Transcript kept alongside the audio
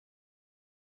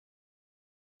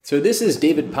So this is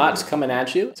David Potts coming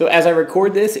at you. So as I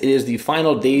record this, it is the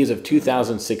final days of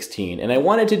 2016, and I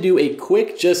wanted to do a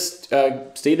quick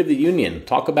State of the Union,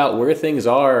 talk about where things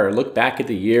are, look back at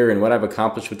the year and what I've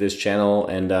accomplished with this channel,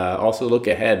 and also look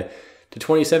ahead to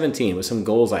 2017 with some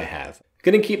goals I have.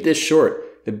 I'm gonna keep this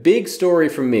short. The big story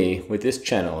for me with this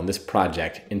channel and this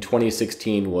project in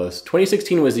 2016 was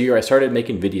the year I started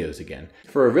making videos again.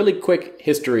 For a really quick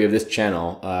history of this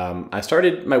channel, I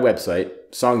started my website,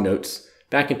 Song Notes,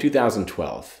 back in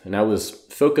 2012, and I was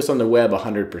focused on the web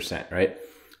 100%, right?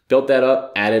 Built that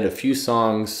up, added a few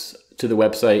songs to the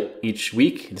website each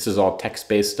week. This is all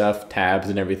text-based stuff, tabs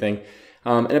and everything.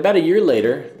 And about a year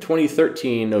later,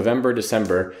 2013, November,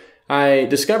 December, I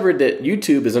discovered that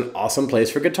YouTube is an awesome place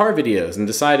for guitar videos and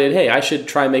decided, hey, I should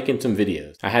try making some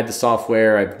videos. I had the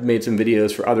software, I've made some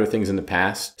videos for other things in the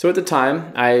past. So at the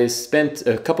time, I spent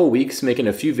a couple weeks making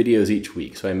a few videos each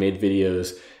week. So I made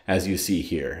videos as you see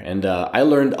here. And I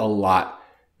learned a lot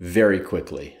very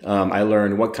quickly. I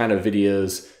learned what kind of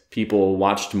videos people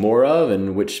watched more of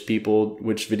and which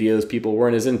videos people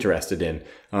weren't as interested in.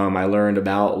 I learned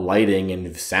about lighting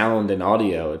and sound and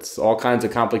audio. It's all kinds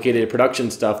of complicated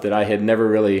production stuff that I had never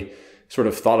really sort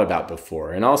of thought about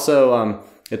before. And also,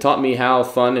 it taught me how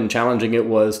fun and challenging it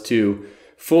was to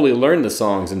fully learn the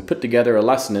songs and put together a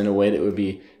lesson in a way that would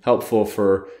be helpful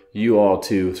for you all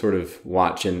to sort of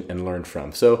watch and learn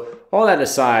from. So all that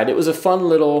aside, it was a fun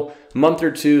little month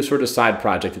or two sort of side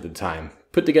project at the time.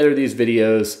 Put together these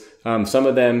videos. Some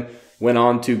of them went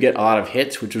on to get a lot of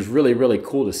hits, which was really, really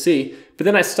cool to see. But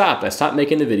then I stopped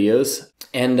making the videos.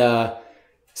 And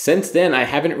since then, I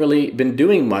haven't really been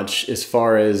doing much as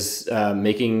far as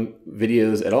making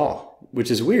videos at all, which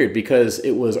is weird because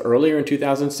it was earlier in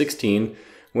 2016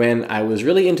 when I was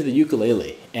really into the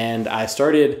ukulele. And I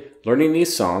started learning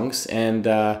these songs and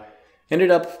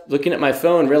ended up looking at my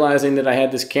phone, realizing that I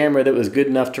had this camera that was good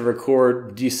enough to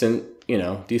record decent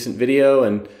video,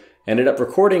 and ended up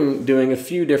doing a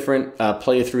few different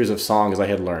playthroughs of songs I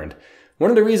had learned. One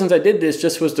of the reasons I did this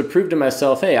just was to prove to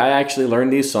myself, hey, I actually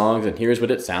learned these songs and here's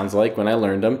what it sounds like when I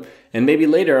learned them. And maybe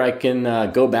later I can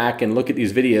go back and look at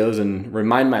these videos and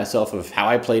remind myself of how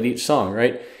I played each song,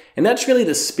 right? And that's really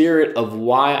the spirit of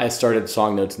why I started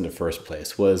Song Notes in the first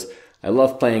place, was I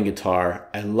love playing guitar,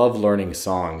 I love learning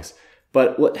songs.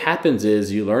 But what happens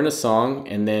is you learn a song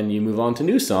and then you move on to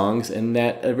new songs, and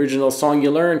that original song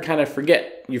you learn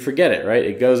you forget it, right?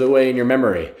 It goes away in your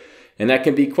memory. And that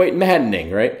can be quite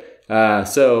maddening, right?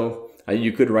 So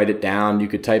you could write it down, you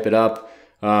could type it up,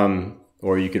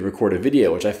 or you could record a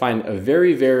video, which I find a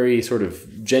very, very sort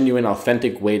of genuine,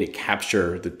 authentic way to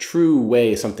capture the true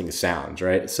way something sounds,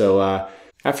 right? So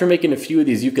after making a few of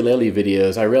these ukulele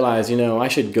videos, I realized, I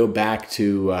should go back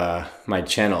to my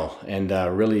channel and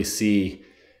really see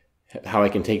how I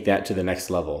can take that to the next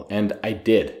level. And I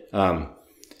did.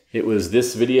 It was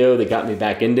this video that got me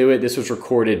back into it. This was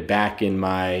recorded back in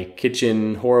my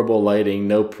kitchen, horrible lighting,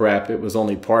 no prep. It was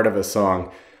only part of a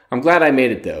song. I'm glad I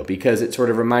made it though, because it sort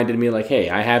of reminded me like, hey,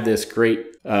 I have this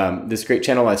great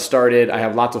channel I started. I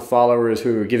have lots of followers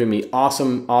who are giving me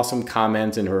awesome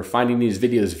comments and who are finding these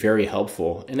videos very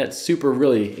helpful. And that's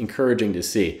really encouraging to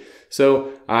see.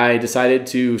 So I decided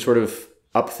to sort of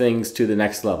up things to the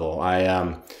next level.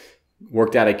 I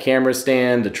worked out a camera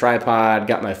stand, a tripod,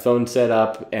 got my phone set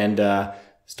up, and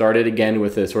started again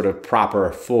with a sort of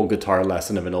proper full guitar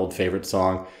lesson of an old favorite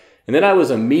song. And then I was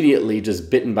immediately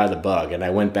just bitten by the bug, and I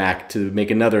went back to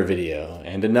make another video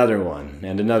and another one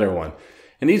and another one.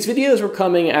 And these videos were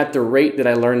coming at the rate that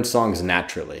I learned songs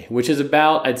naturally, which is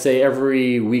about, I'd say,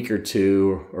 every week or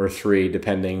two or three,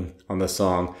 depending on the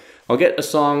song. I'll get a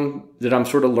song that I'm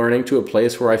sort of learning to a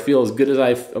place where I feel as good as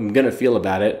I'm going to feel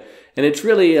about it. And it's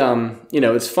really,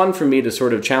 it's fun for me to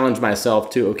sort of challenge myself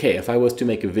to, okay, if I was to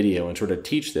make a video and sort of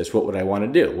teach this, what would I want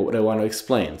to do? What would I want to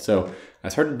explain? So I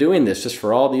started doing this just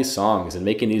for all these songs and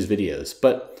making these videos.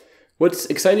 But what's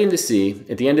exciting to see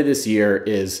at the end of this year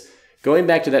is going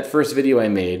back to that first video I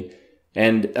made,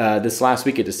 and this last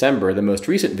week of December, the most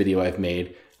recent video I've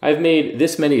made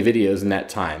this many videos in that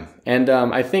time. And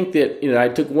I think that, I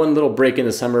took one little break in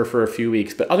the summer for a few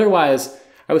weeks, but otherwise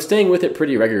I was staying with it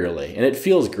pretty regularly, and it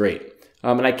feels great.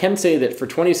 And I can say that for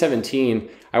 2017,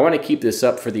 I want to keep this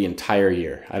up for the entire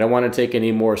year. I don't want to take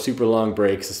any more super long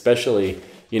breaks, especially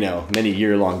many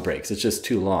year-long breaks. It's just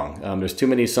too long. There's too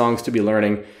many songs to be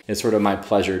learning. It's sort of my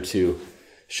pleasure to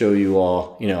show you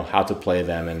all, how to play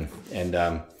them and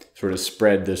sort of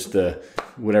spread the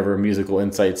whatever musical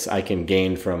insights I can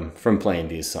gain from playing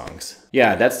these songs.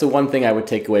 Yeah, that's the one thing I would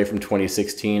take away from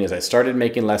 2016 is I started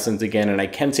making lessons again, and I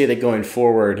can say that going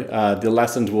forward, the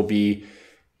lessons will be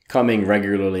coming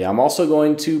regularly. I'm also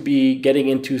going to be getting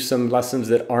into some lessons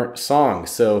that aren't songs.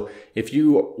 So if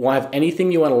you have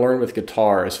anything you want to learn with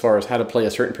guitar, as far as how to play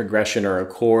a certain progression or a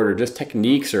chord or just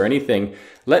techniques or anything,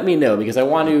 let me know, because I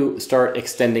want to start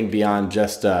extending beyond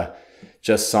just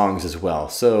songs as well.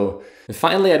 So, and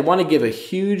finally, I'd want to give a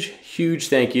huge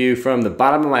thank you from the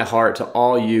bottom of my heart to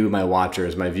all you, my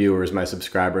watchers, my viewers, my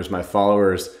subscribers, my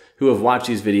followers, who have watched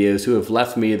these videos, who have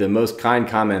left me the most kind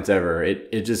comments ever.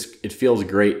 It feels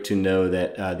great to know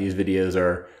that these videos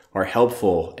are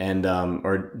helpful and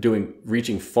are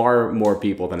reaching far more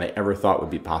people than I ever thought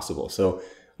would be possible. So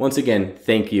once again,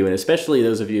 thank you. And especially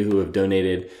those of you who have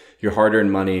donated your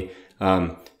hard-earned money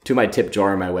to my tip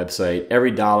jar on my website.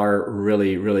 Every dollar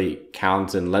really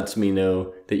counts and lets me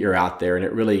know that you're out there, and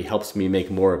it really helps me make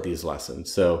more of these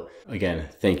lessons. So again,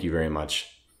 thank you very much.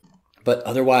 But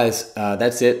otherwise,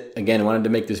 that's it. Again, I wanted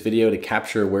to make this video to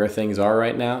capture where things are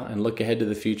right now and look ahead to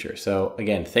the future. So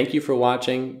again, thank you for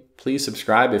watching. Please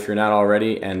subscribe if you're not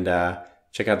already, and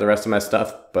check out the rest of my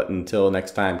stuff. But until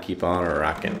next time, keep on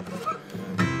rocking.